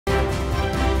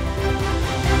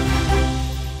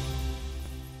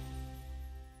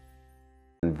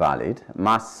Invalid,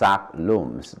 mass sack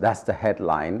Looms. That's the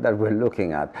headline that we're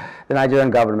looking at. The Nigerian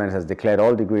government has declared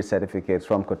all degree certificates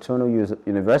from Cotonou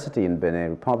University in Benin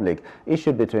Republic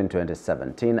issued between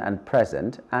 2017 and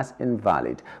present as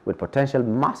invalid, with potential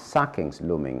mass sackings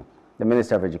looming. The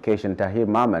Minister of Education, Tahir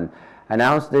Maman,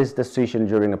 announced this decision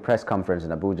during a press conference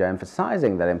in Abuja,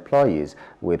 emphasizing that employees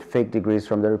with fake degrees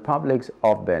from the republics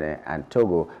of Benin and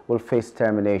Togo will face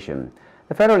termination.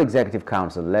 The Federal Executive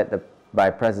Council, led by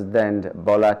President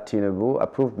Bola Tinubu,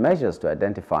 approved measures to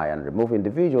identify and remove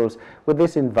individuals with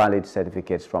these invalid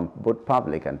certificates from both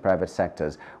public and private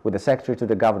sectors, with the Secretary to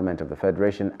the Government of the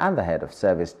Federation and the Head of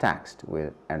Service tasked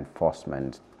with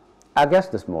enforcement. Our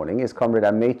guest this morning is Comrade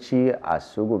Amechi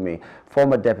Asugwumi,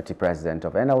 former Deputy President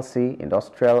of NLC,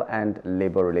 Industrial and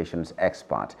Labor Relations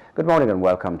Expert. Good morning and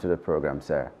welcome to the program,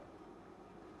 sir.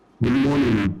 Good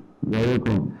morning.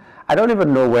 Welcome. I don't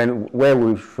even know where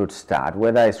we should start,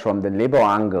 whether it's from the labor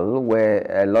angle, where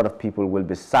a lot of people will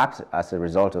be sacked as a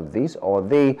result of this, or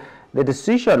the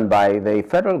decision by the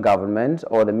federal government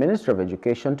or the Ministry of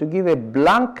Education to give a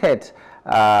blanket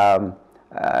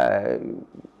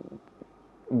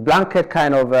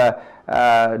kind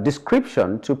of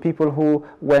description to people who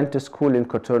went to school in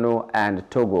Cotonou and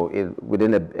Togo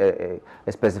within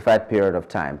a specified period of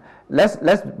time.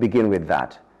 Let's begin with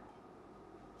that.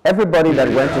 Everybody that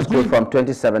went to school from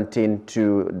 2017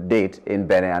 to date in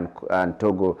Benin and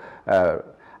Togo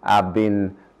have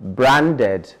been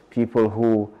branded people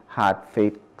who had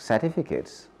fake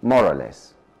certificates, more or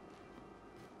less.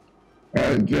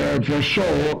 For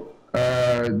sure,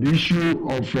 the issue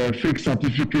of fake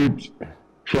certificate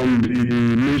from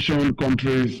the nation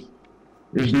countries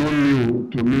is not new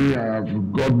to me. I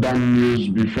have got that news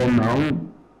before now,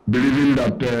 believing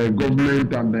that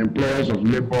government and the employers of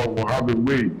labor will have a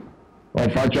way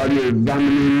of actually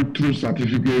examining true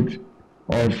certificate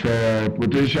of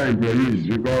potential employees,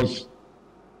 because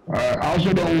I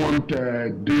also don't want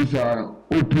this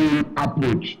open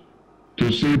approach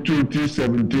to say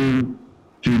 2017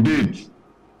 to date,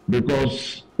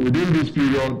 because within this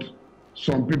period,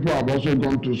 some people have also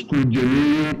gone to school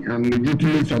genuine and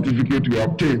legitimate certificate were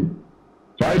obtained.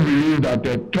 So I believe that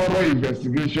a thorough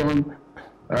investigation,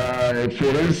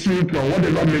 forensic or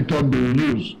whatever method they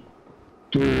use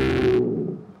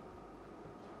to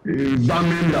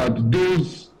examine that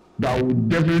those that would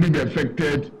definitely be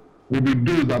affected will be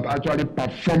those that actually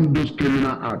perform those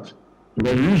criminal acts.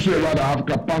 Because whosoever that have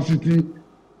capacity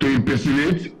to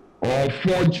impersonate or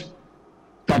forge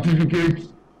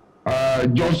certificates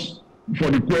just for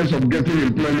the quest of getting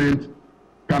employment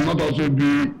cannot also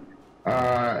be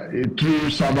a true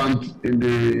servant in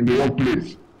the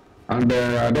workplace. And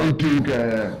I don't think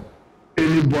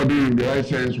anybody in the right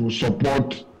sense will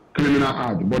support criminal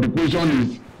act. But the question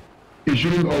is, it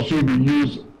shouldn't also be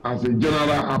used as a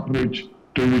general approach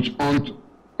to which hunt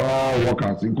all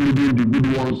workers, including the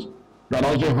good ones that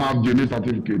also have genuine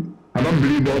certificate. I don't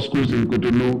believe all schools in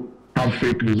Cotonou have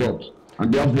fake results.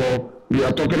 And therefore, we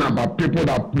are talking about people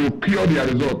that procure their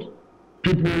results.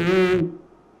 People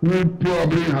who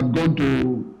probably had gone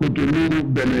to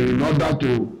Cotonou, Benin, in order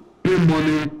to pay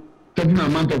money, certain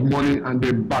amount of money, and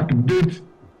they backdate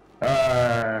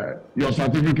your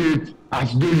certificate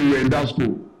as though you were in that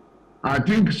school. I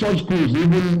think such schools,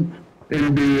 even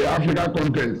in the Africa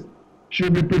context,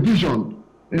 should be petitioned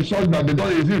in such that they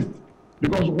don't exist.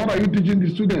 Because what are you teaching the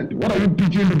student? What are you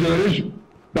teaching the generation?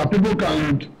 That people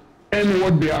can earn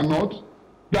what they are not?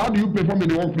 How do you perform in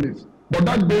the workplace? But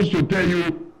that goes to tell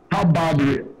you how bad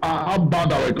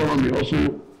our economy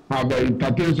also have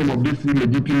entertained some of these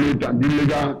illegitimate and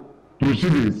illegal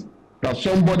proceedings, that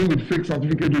somebody with fake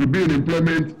certificate will be in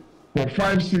employment for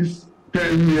 5, 6,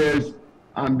 10 years,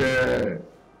 and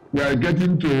we are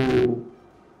getting to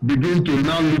begin to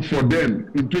now look for them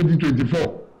in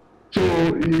 2024. So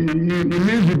it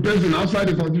means the person outside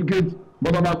the certificate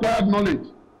but have acquired knowledge.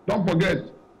 Don't forget,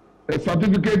 a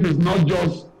certificate is not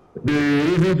just the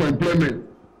reason for employment.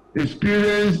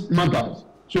 Experience matters.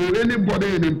 So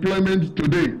anybody in employment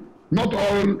today, not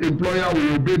all employer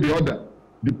will obey the order,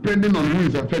 depending on who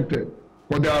is affected.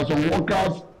 But there are some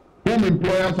workers whom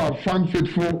employers have found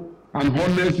faithful and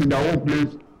honest in their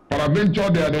workplace, but eventually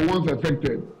they are the ones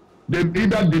affected. They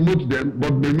either demote them,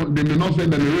 but they may not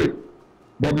send them away.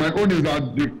 But my own is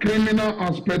that the criminal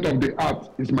aspect of the act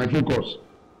is my focus.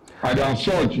 And as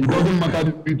such, it doesn't matter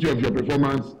the beauty of your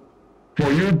performance.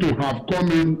 For you to have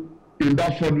come in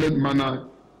that fraudulent manner,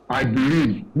 I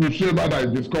believe whosoever that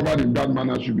is discovered in that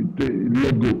manner should be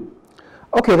let go.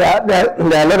 Okay, there are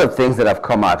a lot of things that have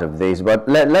come out of this, but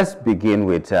let's begin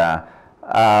with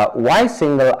why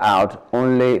single out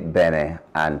only Benin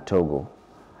and Togo?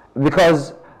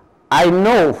 Because I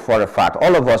know for a fact,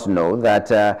 all of us know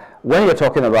that when you're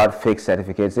talking about fake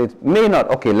certificates, it may not,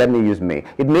 okay, let me use may,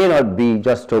 it may not be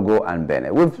just Togo and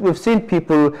Benin. We've seen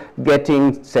people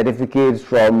getting certificates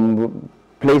from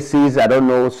places, I don't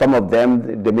know, some of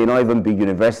them, they may not even be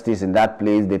universities in that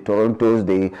place, the Torontos,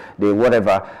 the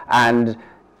whatever, and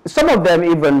some of them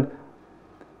even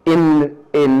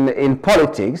in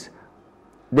politics,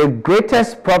 the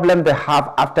greatest problem they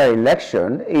have after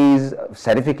election is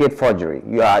certificate forgery.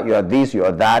 You are this, you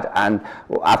are that, and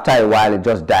after a while it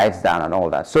just dies down and all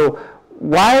that. So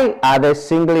why are they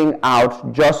singling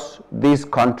out just these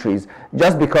countries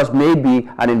just because maybe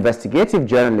an investigative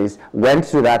journalist went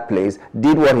to that place,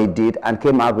 did what he did, and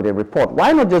came out with a report?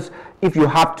 Why not just, if you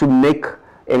have to make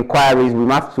inquiries, we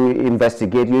have to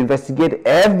investigate, you investigate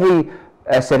every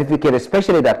certificate,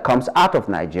 especially that comes out of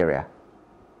Nigeria?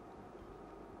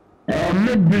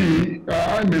 Maybe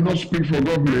I may not speak for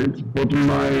government, but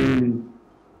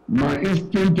my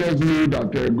instinct tells me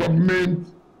that government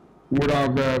would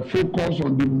have focused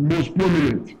on the most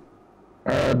prominent.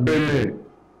 Benin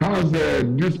has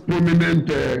this prominent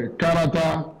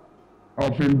character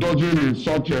of indulging in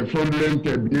such fraudulent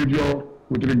behavior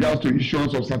with regards to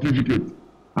issuance of certificates.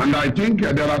 And I think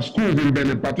there are schools in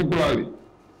Benin particularly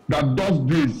that does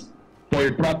this for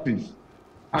a practice.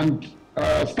 And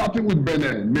starting with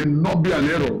Benin may not be an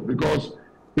error, because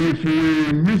if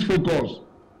we misfocus,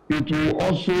 it will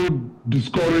also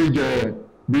discourage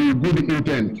the good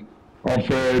intent of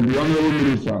the Honorable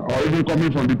Minister, or even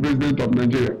coming from the President of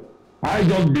Nigeria. I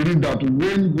just believe that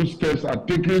when good steps are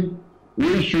taken,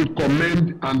 we should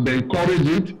commend and encourage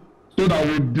it, so that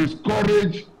we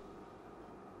discourage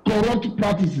corrupt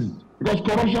practices. Because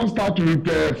corruption starts with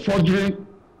forgery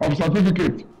of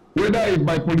certificates, whether it's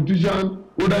by politicians,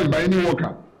 whether it's by any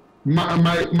worker.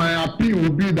 My appeal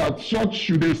would be that such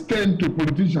should extend to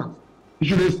politicians. It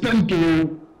should extend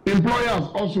to employers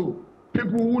also.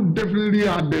 People who definitely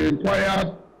had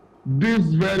acquired this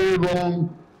very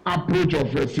wrong approach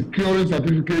of securing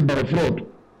certificate by fraud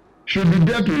should be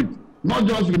dealt with, not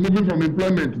just removing from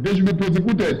employment. They should be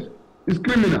prosecuted. It's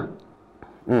criminal.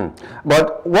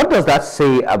 But what does that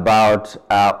say about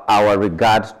our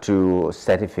regard to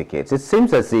certificates? It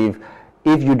seems as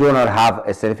if you do not have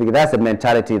a certificate, that's the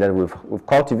mentality that we've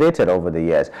cultivated over the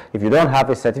years. If you don't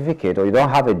have a certificate or you don't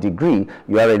have a degree,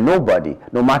 you are a nobody,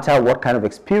 no matter what kind of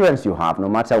experience you have, no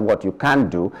matter what you can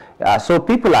do. So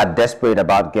people are desperate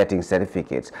about getting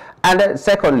certificates. And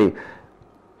secondly,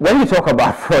 when you talk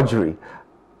about forgery,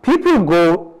 people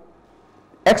go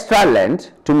extra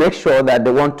length to make sure that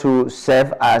they want to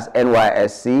serve as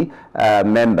NYSC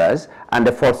members, and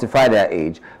they falsify their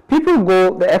age. People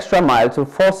go the extra mile to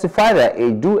falsify their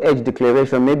age, do age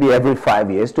declaration maybe every 5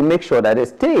 years to make sure that they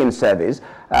stay in service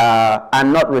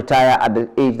and not retire at the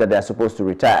age that they're supposed to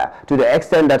retire, to the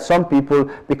extent that some people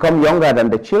become younger than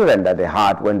the children that they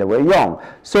had when they were young.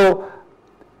 So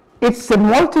it's a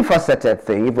multifaceted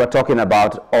thing if we're talking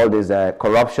about all this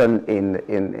corruption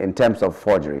in terms of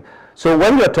forgery. So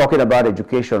when you're talking about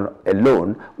education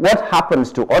alone, what happens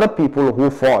to other people who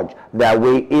forge their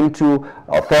way into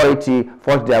authority,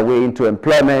 forge their way into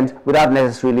employment without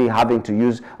necessarily having to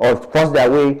use, or force their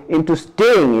way into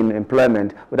staying in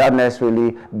employment without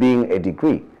necessarily being a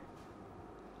degree?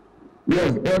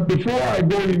 Yes, before I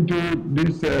go into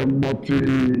this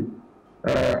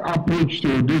approach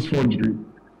to this forgery,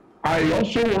 I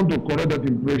also want to correct that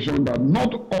impression that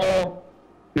not all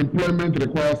employment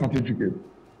requires certificate.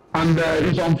 And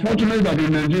it's unfortunate that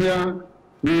in Nigeria,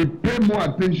 we pay more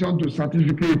attention to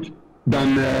certificate than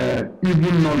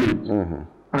even knowledge.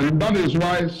 And that is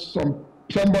why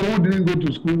somebody who didn't go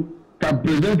to school can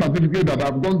present certificate that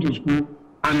have gone to school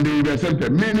and they will be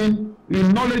accepted. Meaning,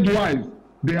 in knowledge-wise,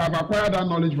 they have acquired that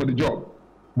knowledge for the job.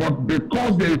 But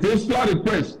because there is a extra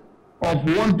request of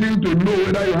wanting to know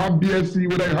whether you have BSc,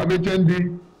 whether you have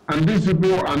HND, and these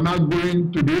people are not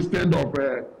going to the extent of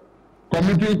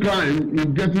committing crime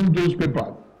in getting those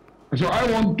papers. So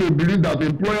I want to believe that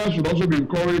employers should also be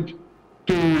encouraged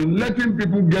to letting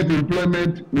people get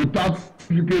employment without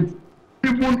certificates,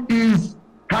 even is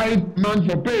high demand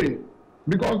for pay,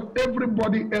 because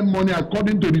everybody earn money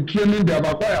according to the training they have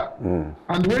acquired.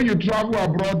 And when you travel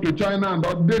abroad to China and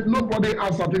all, nobody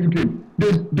has certificate.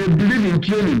 They believe in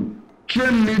training.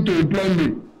 Train me to employ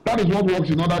me. That is what works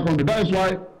in other countries. That is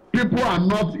why people are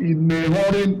not in a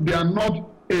hurry. They are not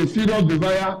a serious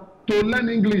desire to learn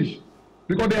English,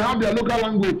 because they have their local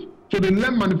language. So they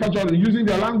learn manufacturing using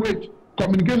their language.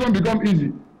 Communication becomes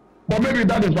easy. But maybe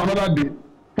that is for another day.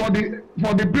 For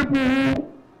the people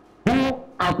who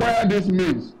acquire this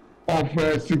means of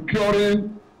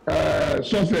securing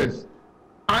success,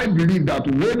 I believe that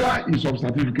whether it's of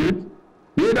certificate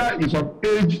whether it's of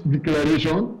age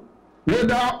declaration,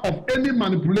 whether of any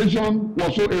manipulation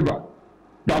whatsoever,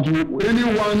 that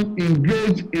anyone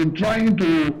engage in trying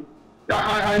to,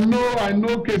 I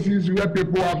know cases where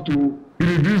people have to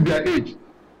reduce their age.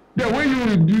 Then when you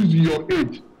reduce your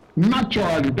age,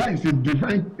 naturally that is a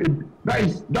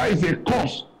that is a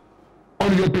cost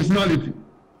on your personality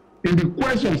in the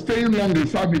quest of staying long in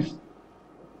service.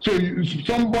 So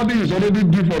somebody is already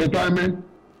due for retirement,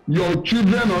 your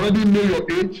children already know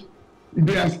your age,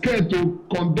 they are scared to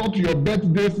conduct your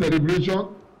birthday celebration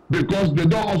because they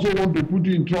don't also want to put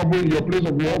you in trouble in your place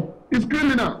of work. It's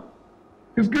criminal.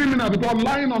 It's criminal because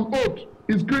lying on oath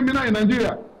is criminal in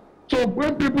Nigeria. So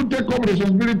when people take up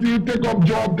responsibility, take up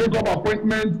job, take up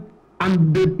appointments,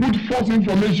 and they put false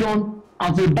information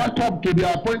as a backup to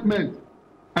their appointment,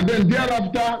 and then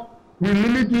thereafter we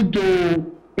limit it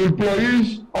to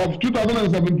employees of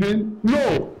 2017,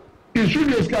 no, it should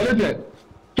be escalated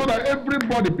so that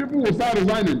everybody, people will start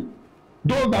resigning.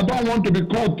 Those that don't want to be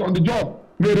caught on the job,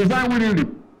 they resign willingly.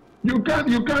 You can't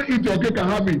eat your cake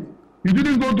and have it. You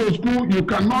didn't go to school, you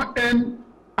cannot earn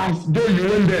as though you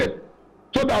went there.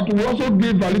 So that we also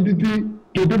give validity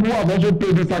to people who have also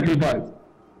paid the sacrifice.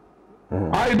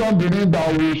 I don't believe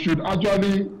that we should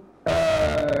actually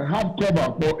have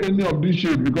cover for any of these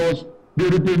shades because they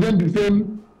represent the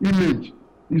same image.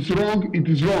 It's wrong, it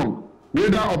is wrong.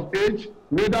 Whether of age,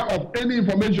 whether of any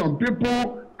information,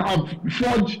 people have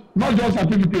forged not just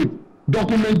certificates,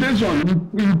 documentation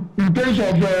in terms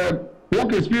of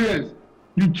work experience.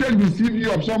 You check the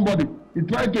CV of somebody, he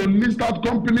tried to list out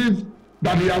companies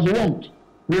that he has worked,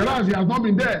 whereas he has not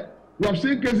been there. We have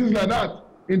seen cases like that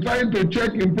in trying to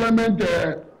check employment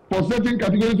for certain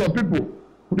categories of people.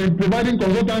 In providing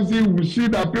consultancy, we see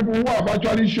that people who have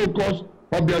actually shown cause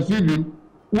of their CV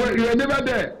were never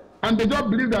there. And they just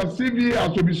believe that CV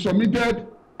has to be submitted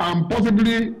and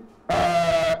possibly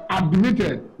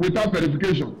admitted without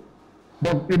verification.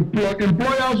 But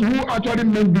employers who actually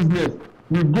make business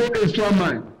will go extra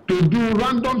mile to do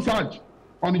random search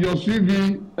on your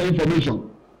CV information.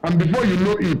 And before you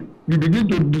know it, you begin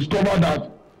to discover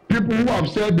that people who have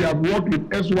said they have worked with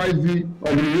XYZ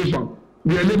organization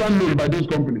were never known by those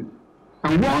companies.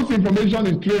 And once information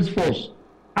is traced false,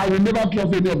 I will never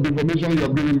trust any of the information you are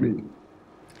giving me.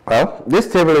 Well,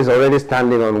 this table is already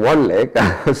standing on one leg,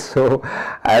 so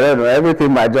I don't know,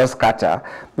 everything might just scatter.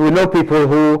 We know people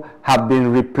who have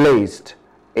been replaced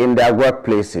in their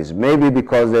workplaces, maybe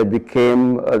because they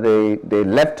became, they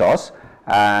left us,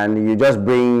 and you just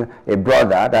bring a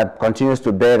brother that continues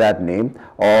to bear that name,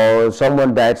 or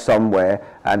someone died somewhere,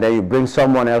 and then you bring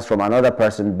someone else from another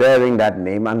person bearing that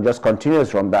name and just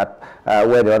continues from that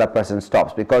where the other person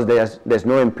stops, because there's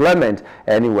no employment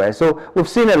anywhere. So we've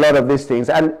seen a lot of these things,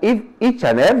 and if each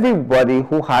and everybody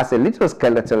who has a little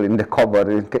skeleton in the cupboard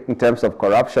in terms of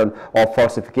corruption or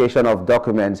falsification of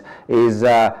documents is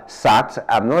sacked,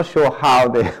 I'm not sure how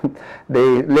the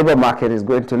labor market is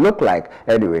going to look like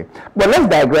anyway. But let's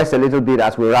digress a little bit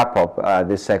as we wrap up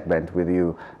this segment with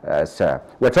you, sir.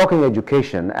 We're talking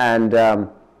education, and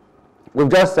we've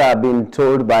just been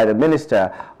told by the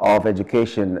Minister of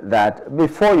Education that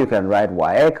before you can write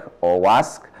WAEC or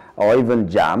WASC or even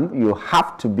JAM, you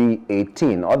have to be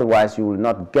 18. Otherwise, you will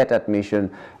not get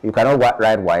admission. You cannot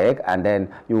write WAEC, and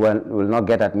then you will not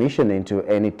get admission into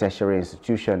any tertiary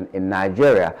institution in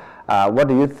Nigeria. What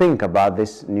do you think about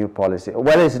this new policy?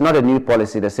 Well, it's not a new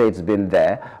policy. They say it's been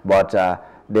there, but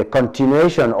the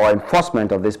continuation or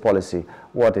enforcement of this policy,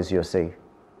 what is your say?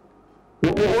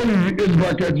 What is the age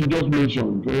bracket you just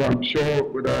mentioned? So I'm sure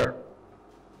with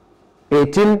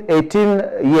 18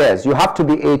 years. You have to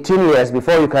be 18 years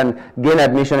before you can gain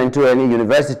admission into any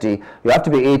university. You have to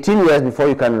be 18 years before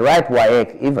you can write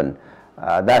WAEC even.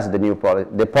 That's the new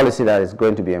the policy that is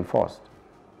going to be enforced.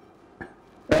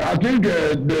 I think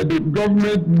the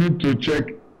government need to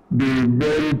check the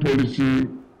very policy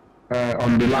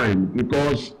on the line,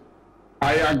 because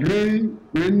I agree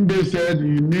when they said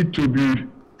you need to be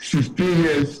 16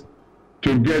 years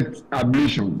to get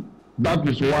admission. That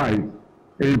is why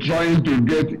in trying to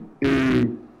get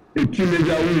a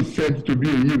teenager who is said to be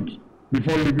a youth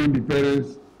before leaving the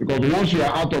parents, because once you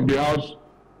are out of the house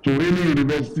to any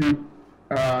university,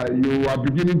 you are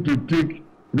beginning to take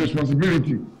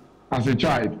responsibility as a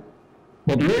child.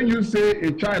 But when you say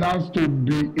a child has to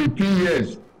be 18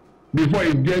 years before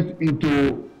he gets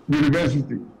into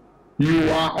university, you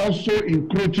are also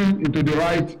encroaching into the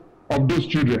right of those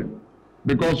children,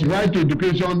 because right to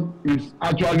education is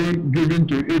actually given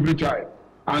to every child.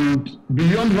 And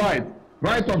beyond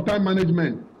right of time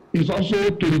management is also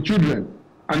to the children.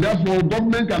 And therefore,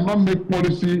 government cannot make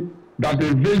policy that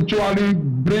eventually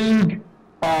bring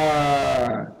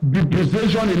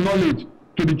depreciation in knowledge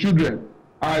to the children.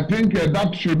 I think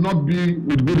that should not be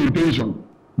with good intention.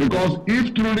 Because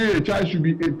if truly a child should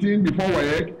be 18 before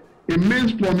WAEC, it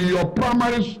means from your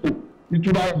primary school, it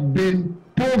should have been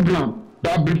programmed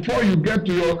that before you get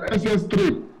to your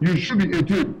SS3, you should be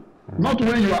 18. Not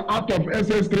when you are out of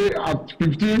SS3 at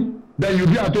 15, then you'll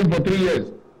be at home for 3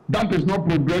 years. That is not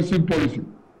progressive policy.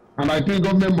 And I think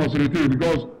government must rethink,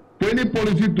 because for any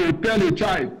policy to tell a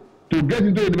child to get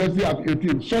into university at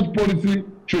 18, such policy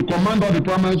should command all the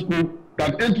primary school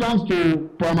that entrance to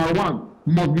primary 1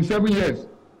 must be 7 years.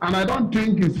 And I don't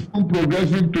think it's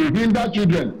progressive to hinder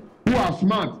children who are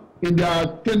smart in their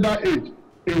tender age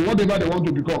in whatever they want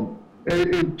to become.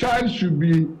 A child should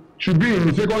be in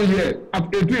the second year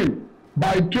at 18.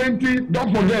 By 20,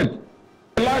 don't forget,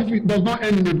 life does not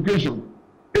end in education,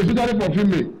 especially for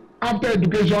female. After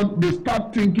education, they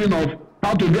start thinking of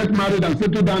how to get married and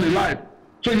settle down in life.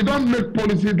 So you don't make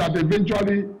policy that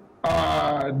eventually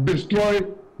destroy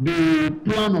the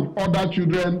plan of other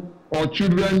children or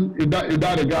children in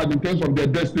that regard in terms of their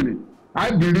destiny.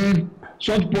 I believe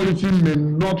such policy may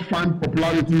not find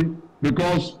popularity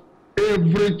because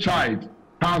every child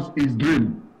has his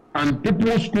dream. And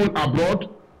people school abroad,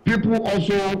 people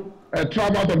also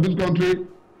travel out of this country,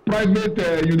 private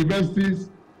universities,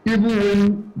 even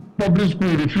when public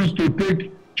school refused to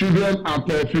take children at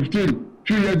 15,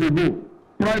 few years ago,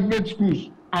 private schools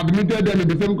admitted them in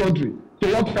the same country.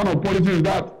 So what kind of policy is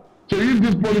that? So if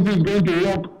this policy is going to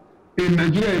work in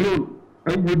Nigeria alone,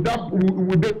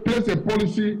 would they place a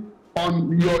policy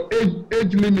on your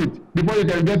age limit before you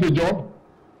can get a job?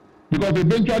 Because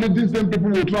eventually these same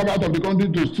people will travel out of the country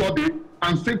to study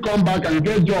and still come back and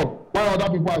get a job while other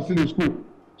people are still in school.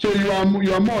 So you are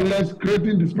more or less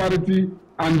creating disparity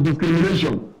and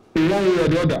discrimination in one way or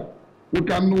the other.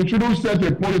 We shouldn't set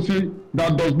a policy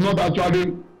that does not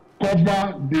actually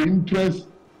cover the interests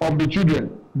of the children.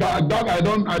 That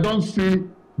I don't see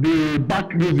the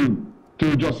back reason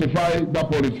to justify that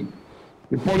policy.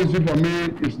 The policy for me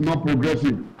is not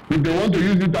progressive. If they want to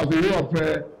use it as a way of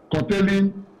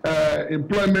curtailing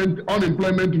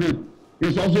unemployment rate,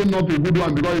 it's also not a good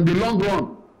one, because in the long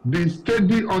run, the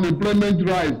steady unemployment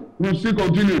rise will still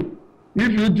continue.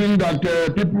 If you think that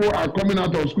people are coming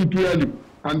out of school too early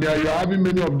and you're having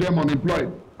many of them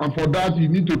unemployed, and for that you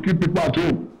need to keep people at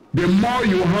home, the more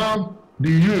you have the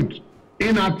youth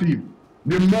inactive,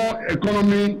 the more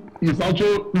economy is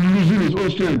also losing its own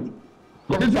strength.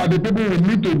 Because these are the people who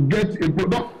need to get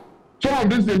employed. Some of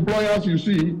these employers you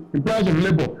see, employers of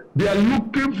labor, they are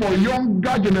looking for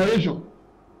younger generation,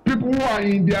 people who are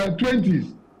in their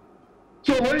 20s.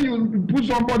 So when you put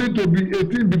somebody to be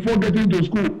 18 before getting to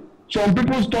school, some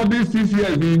people study 6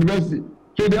 years in university.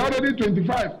 So they're already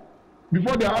 25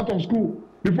 before they're out of school,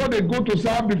 before they go to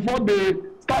serve, before they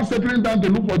start settling down to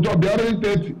look for a job, they're already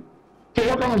 30. So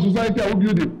what kind of society are we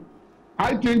building?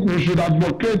 I think we should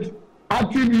advocate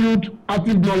active youth,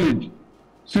 active knowledge.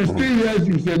 16 years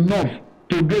is enough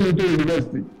to get into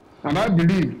university. And I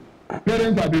believe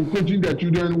parents have been coaching their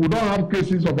children who don't have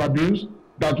cases of abuse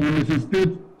that will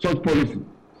necessitate such policy.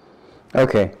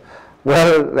 Okay.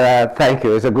 Well, thank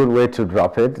you. It's a good way to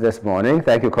drop it this morning.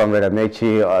 Thank you, Comrade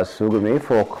Amechi Asugwumi,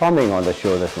 for coming on the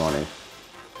show this morning.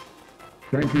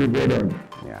 Thank you, brother.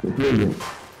 Yeah. It's a pleasure.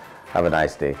 Have a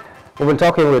nice day. We've been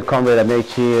talking with Comrade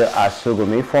Amechi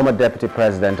Asugwumi, former Deputy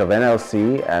President of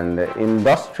NLC and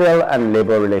Industrial and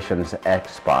Labor Relations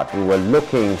expert. We were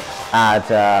looking at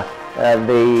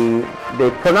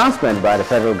the pronouncement by the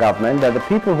federal government that the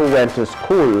people who went to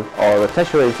school or a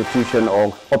tertiary institution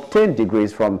or obtained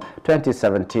degrees from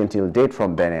 2017 till date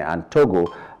from Benin and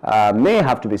Togo may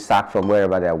have to be sacked from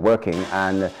wherever they are working,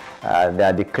 and they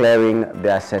are declaring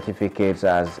their certificates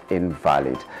as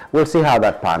invalid. We'll see how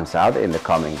that pans out in the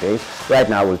coming days. Right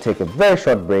now, we'll take a very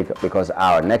short break because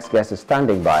our next guest is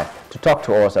standing by to talk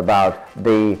to us about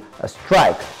the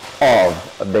strike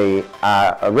of the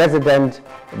resident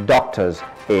doctors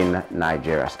in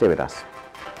Nigeria. Stay with us.